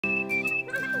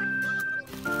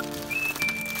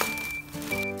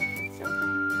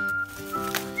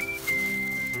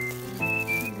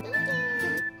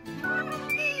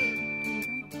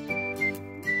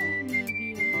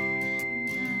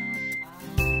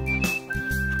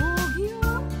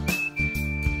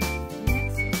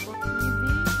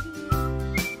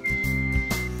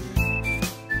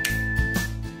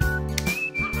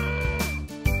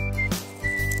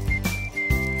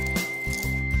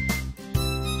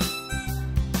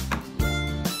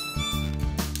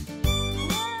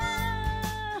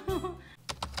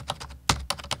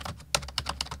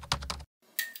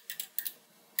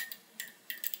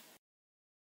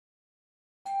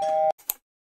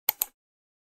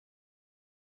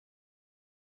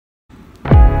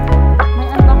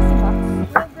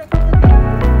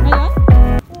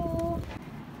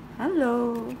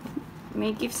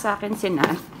May gift sa akin si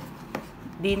Nat.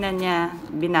 Di na niya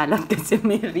binalot kasi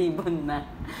may ribbon na.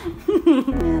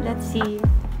 Let's see.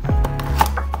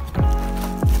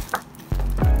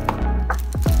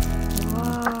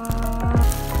 Wow.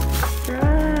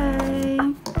 Try.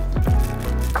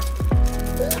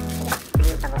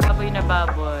 Baboy na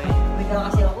baboy. May ka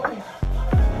kasi ako eh.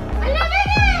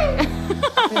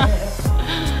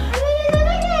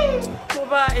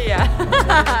 Babae ah.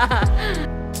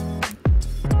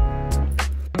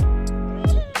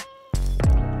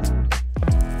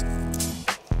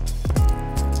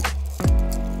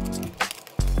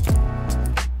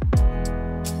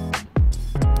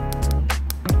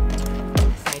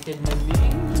 Excited na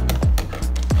din.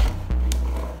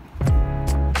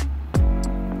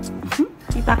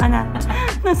 Kita ka na.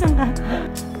 Nasaan ka?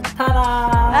 Tada!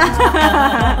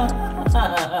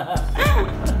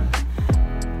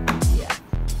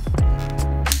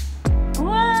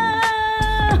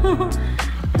 Wow!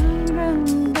 Ang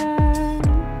ganda.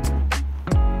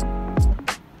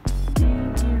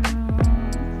 Thank you.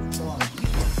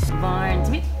 Barnes.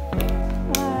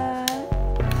 What?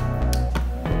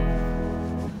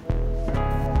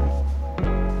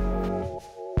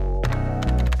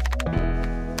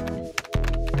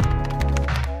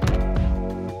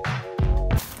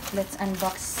 Let's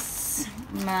unbox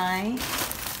my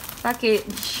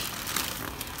package.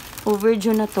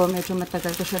 Overdue na to. Medyo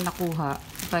matagal ko siya nakuha.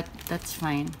 But that's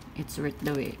fine. It's worth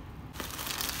the wait.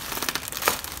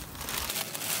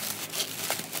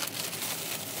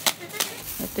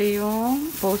 Ito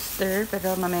yung poster.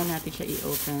 Pero mamaya natin siya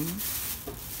i-open.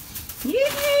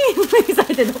 Yay!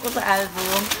 Excited ako sa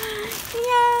album.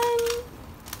 Yan!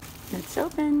 Let's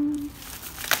open.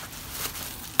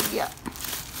 Yeah.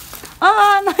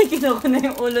 Ah! Nakikita ko na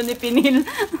yung ulo ni Pinil.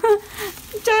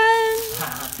 Diyan!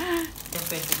 Yung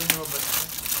pwede ko nilabas.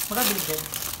 Makabili dyan.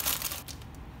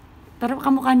 Parang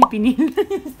kamukha ni Pinil.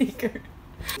 Sticker.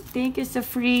 Thank you sa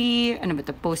free... Ano ba ito?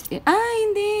 Post-it. Ah,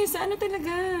 hindi. Sa ano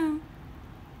talaga?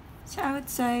 Sa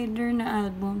Outsider na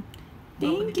album.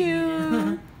 Thank you.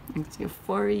 Thank you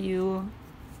for you.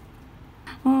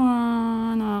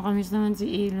 Oh, nakakamiss naman si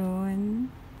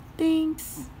Elon.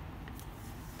 Thanks.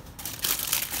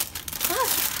 Ah!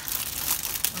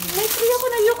 May free ako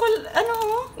na yukol... Ano?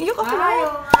 Yukol ko.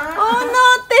 Oh no!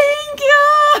 Thank you!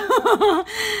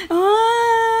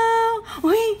 Wow!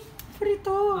 Uy! Free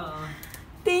to.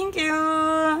 Thank you!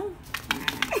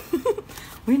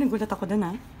 Uy, nagulat ako dun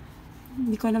ha.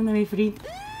 Hindi ko alam na may free.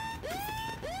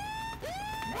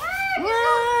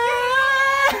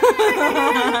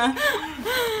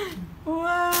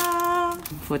 Wow!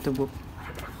 Photo book.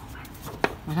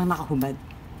 Walang nakahubad.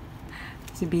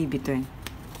 Si baby to eh.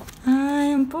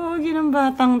 Ay, ang pogi ng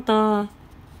batang to.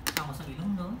 Tangos ng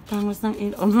ilong, no? Tangos ng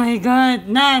ilong. Oh my God!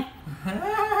 Nat!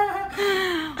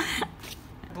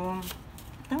 Boom.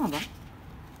 Tama ba?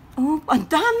 Oh, ang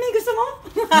dami! Gusto mo?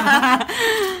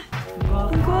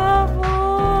 Ang gwapo!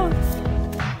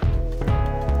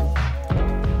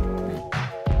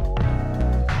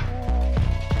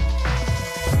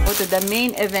 Oh, to the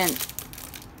main event.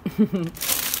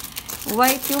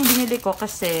 White yung binili ko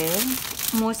kasi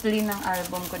mostly ng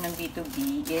album ko ng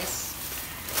BTOB is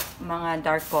mga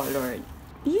dark colored.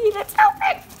 Yee, let's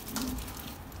open!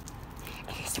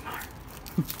 ASMR.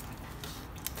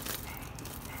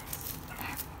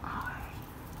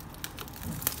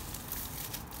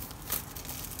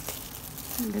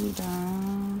 Ang ganda.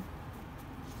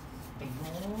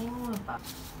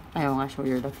 Ayaw nga, show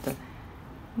your love to.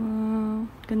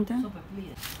 Wow, ganda.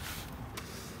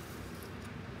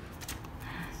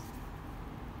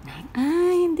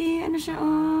 Ay, hindi. Ano siya,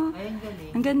 oh. Ay, ang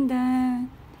galing. Ang ganda.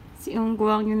 Yung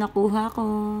guwang yung nakuha ko.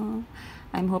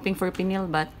 I'm hoping for Pinil,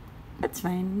 but that's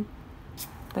fine.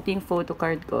 Pati yung photo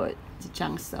card ko, si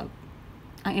Chang's Sub.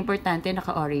 Ang importante,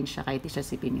 naka-orange siya kahit di siya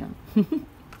si Pinil.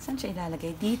 Saan siya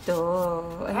ilalagay? Dito.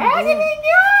 Ay, si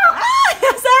Minhyuk! Ah!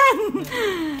 Saan?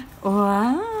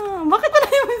 Wow! Bakit wala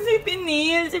naman si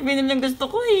Pinil? Si Pinil yung gusto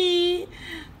ko eh.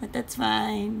 But that's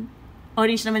fine.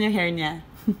 Orange naman yung hair niya.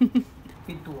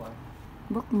 Pintuan.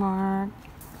 Bookmark.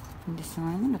 Hindi sa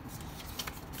ano.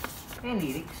 Kaya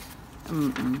lyrics.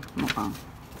 Mukhang.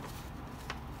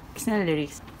 Kasi na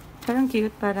lyrics. Parang cute.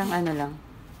 Parang ano lang.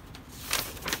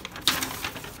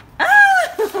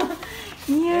 Ah!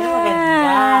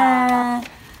 Yeah!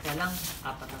 Kaya lang,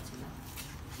 apat lang sila.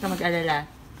 Ito mag-alala.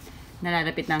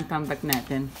 Nalalapit na ang comeback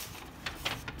natin.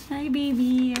 Hi,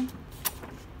 baby!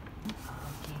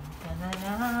 Akin ka na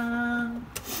lang.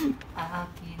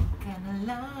 Akin ka na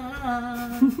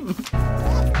lang.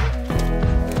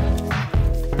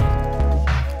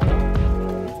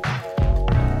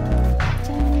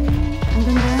 Ang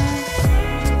ganda!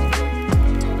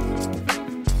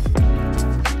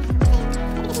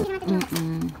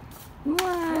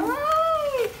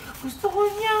 Gusto ko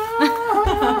niya!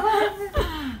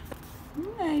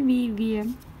 Ay, baby.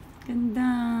 Ganda.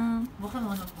 Baka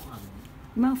mo ano po kami.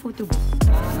 Mga photo book.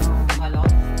 Halo?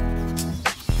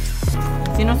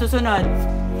 Sinong susunod?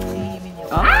 Si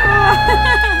Minhyuk. Oh.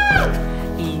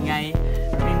 Ingay.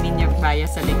 May Minhyuk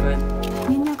bias sa likod.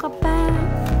 Minhyuk ka pa.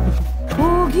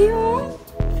 Pogi oh.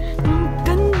 Ang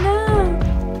ganda.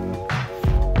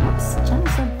 Oops,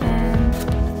 chunks of pen.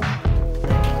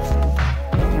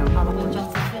 Hawak yung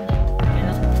chunks of pen.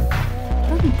 Kailan?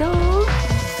 Ganda.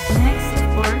 Next, of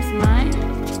course, my...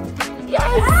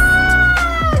 Yes!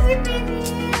 Si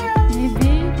Minhyuk! My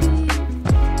baby.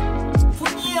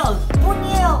 Punyel!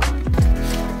 Punyel!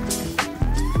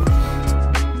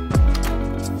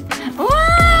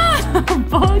 Wow!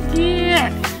 Pogi!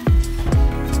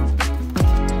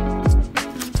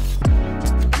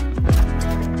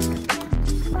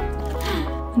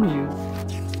 Ano yun?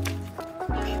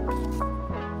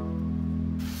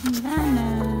 Wala na.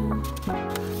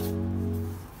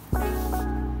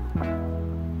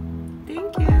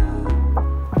 Thank you.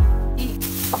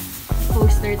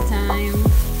 Poster time.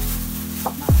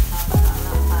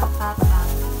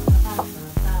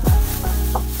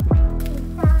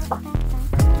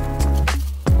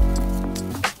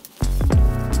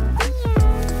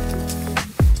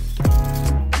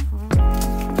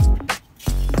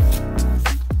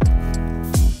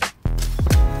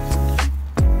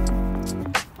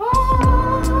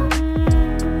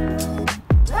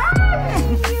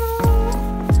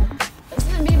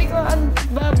 Kasi yung baby ko ang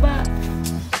baba.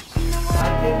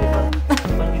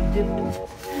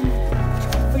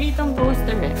 Pagitong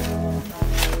poster eh.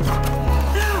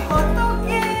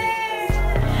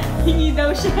 Hingi daw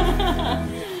siya.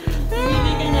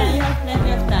 Hindi ka na. You have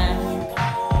plenty of time.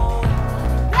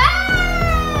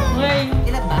 Wait.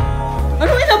 Ilan ba?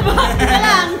 Ano ito ba? Ito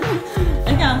lang.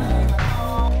 Ikaw.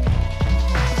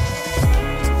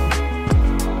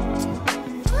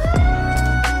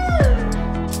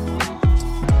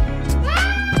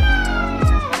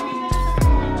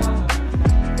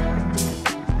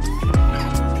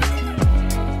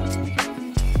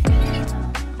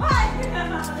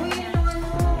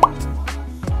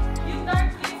 Yung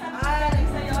dark place ang galing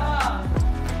sa'yo.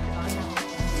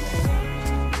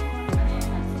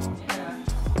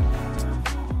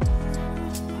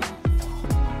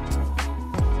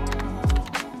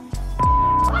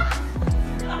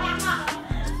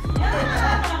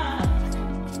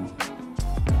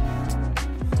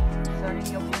 Sorry,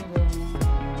 yung hindi.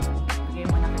 Bigay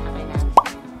mo na kita kay Nat.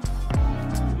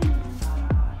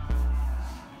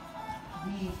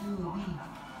 BTOB.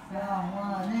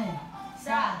 Sarangwane.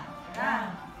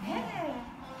 Saranghe.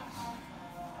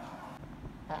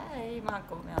 Hi, mga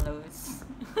co-melos.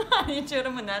 Yung tsura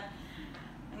mo, Nat.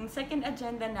 Ang second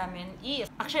agenda namin is,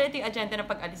 actually ito yung agenda ng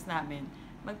pag-alis namin.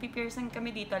 Magpipiercing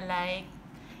kami dito like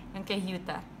yung kay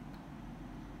Yuta.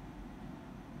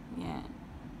 Yan.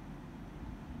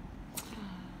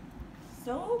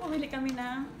 So, pumili kami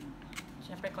ng,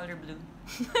 syempre, color blue.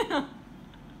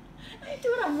 Ay,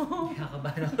 tsura mo.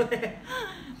 Kakabahan ako eh.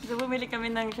 So, bumili kami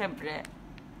ng, syempre,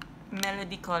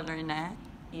 melody color na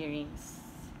earrings.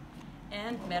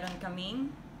 And, meron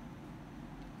kaming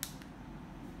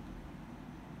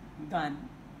gun.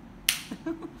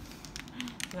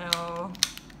 So,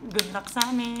 good luck sa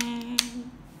amin.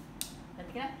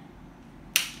 Dati ka na?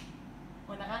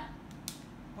 Una ka?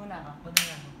 Una ka? Punta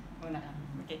nga. Una ka.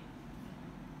 Okay.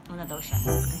 Una daw siya.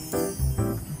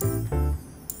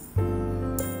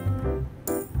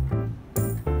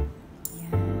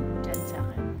 Yan. Diyan sa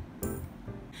akin.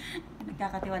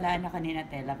 Nagkakatiwalaan na kanina,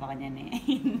 tela pa kanya ni.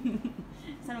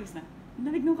 Saan mo gusto?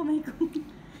 Lamig ng kamay ko.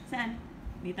 Saan?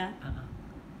 Dito?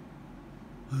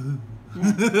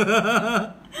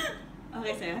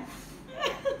 Okay, sa'yo?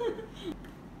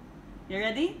 You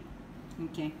ready?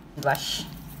 Okay. Wash.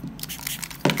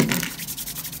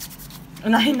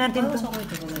 Unahin natin to.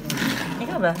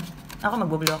 Ikaw ba? Ako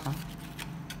magbo-blow ako.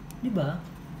 Di ba?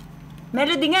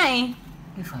 Melody nga eh.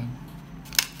 Okay, fine.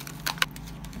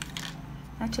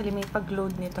 Actually, may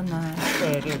pag-load nito na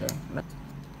stereo eh. But,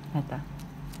 ito.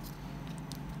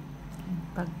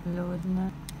 Pag-load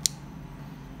na.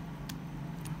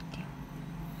 Okay.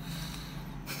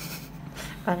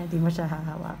 Para di mo siya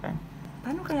hahawakan.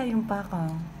 Paano kaya yung pako?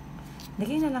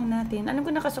 Lagay na lang natin. Alam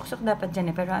ko nakasuksok dapat dyan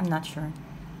eh, pero I'm not sure.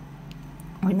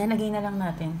 O, nalagay na lang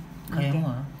natin. Kaya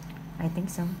mo ah. I think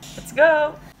so. Let's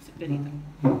go! Sip ka dito.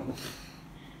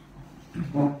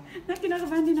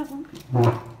 Kinakabahan din ako.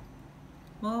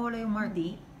 Mawawala yung mark.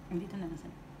 Hindi. Andito na nasa.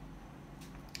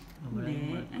 Nawala yung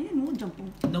Hindi. mark. Ayan mo, dyan po.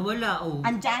 Nawala oh.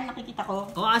 Andyan, nakikita ko.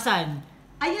 O asan?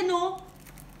 Ayan o.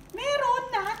 Meron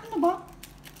na. Ano ba?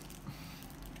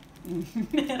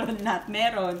 Meron, Nat.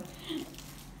 Meron.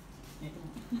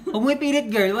 Huwag mo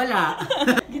ipilit, girl. Wala.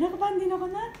 Ginakabahan din ako,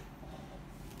 Nat.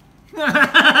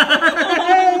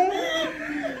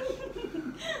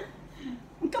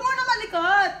 Huwag ka muna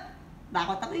malikot.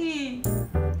 Bakot ako eh.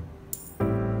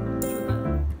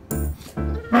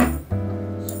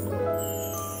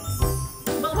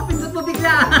 Baka mapindot mo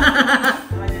bigla.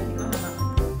 Wala, hindi ko hamak.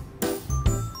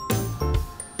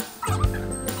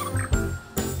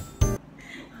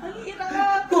 Ang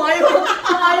hirap. Kung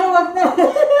ayaw, wag na.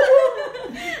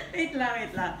 Wait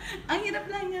lang. Ang hirap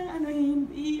lang yung ano yun,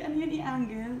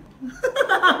 i-angle.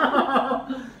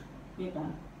 Wait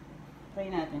lang.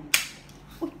 Try natin.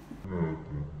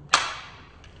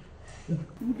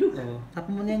 Tap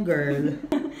mo na yung girl.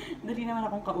 Dali naman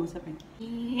akong kausap eh.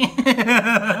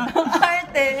 Ang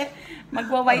arte!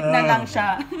 Magwa-white na lang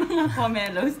siya. Mga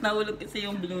co-melos. Nahulog kasi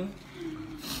yung blue.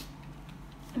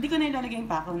 Hindi ko na ilalagay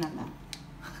yung pakaw na lang.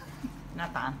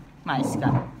 Nata, mais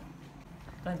ka.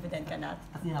 Confident ka, Nat?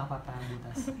 At hindi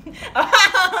nakapapalitas.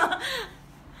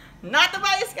 Nat,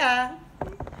 mais ka!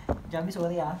 Jamie,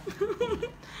 sorry ah.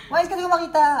 Wais ka na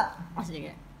makita. Oh,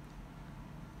 sige.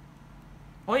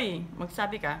 Uy,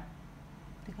 magsabi ka.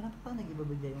 Teka lang, paano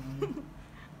nag-ibabagay yung ano?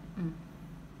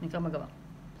 Hindi ka magawa.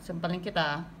 Sampalin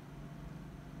kita.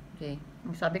 Okay.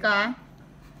 Magsabi ka.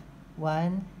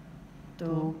 1,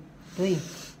 2, 3.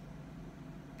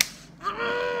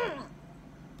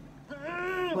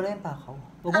 Wala yung pakaw.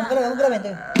 Huwag mong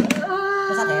galawin.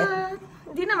 Masakit?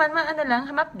 Hindi naman, ano lang,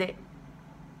 hamapde.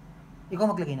 Ikaw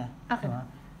maglagay na. Okay. Diba?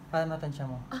 Para matansya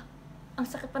mo. Ang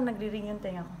sakit pa nagri-ring yung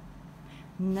tenga ko.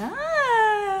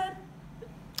 Nat!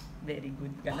 Very good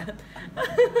ka, Nat.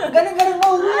 Galing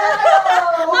mo!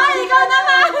 Ay, ikaw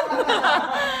naman!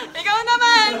 Ikaw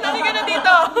naman! Dali ka na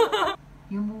dito!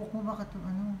 Yung buhok mo bakit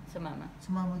ano? Sa mama.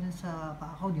 Sumama dun sa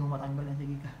pakaw, di mo matanggalan.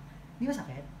 Sige ka. Di ba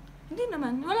sakit? Hindi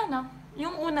naman, wala na.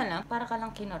 Yung una lang, para ka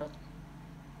lang kinarot.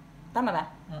 Tama ba?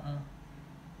 Oo.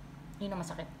 Yun ang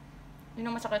masakit. Yun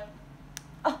ang masakit.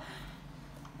 Ah!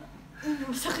 Yun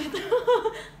ang masakit.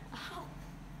 Ow!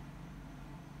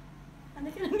 Ano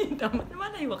ka na dito?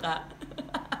 Malayo ka.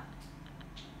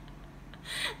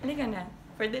 Ano ka na?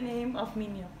 For the name of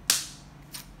Minhyuk.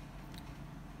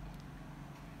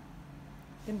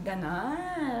 Ganda na.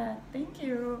 Thank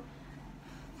you.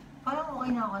 Parang okay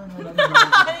na ako na nalaman.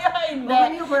 Hindi.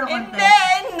 Okay you for a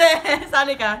contest. Hindi.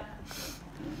 Sali ka.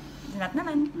 Nat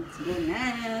naman. Sige,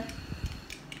 Nat.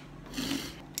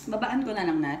 Babaan ko na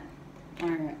lang, Nat.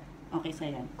 Or okay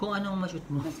sa'yo. Kung anong ma-shoot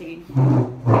mo. Sige.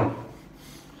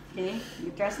 Okay,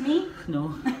 you trust me?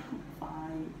 No.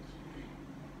 Fine.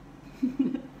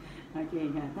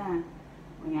 Okay, Nat, ha?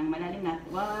 Huwag yang malalim, Nat.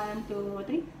 1, 2,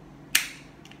 3.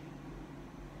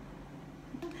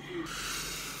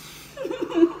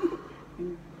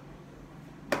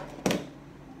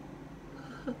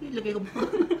 Ilagay ko ba?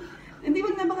 Hindi,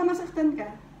 wag na, baka masaktan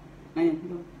ka. Ayan,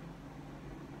 go.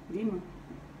 Hindi mo.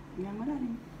 Huwag yang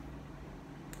malalim.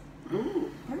 Oh,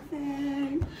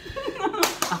 perfect.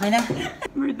 Okay na.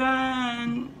 We're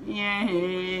done.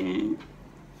 Yay.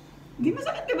 Hindi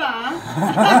masakit, di ba?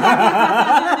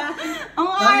 Ang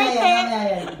arte.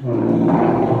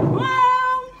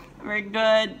 Wow. We're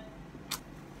good.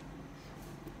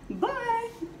 Bye.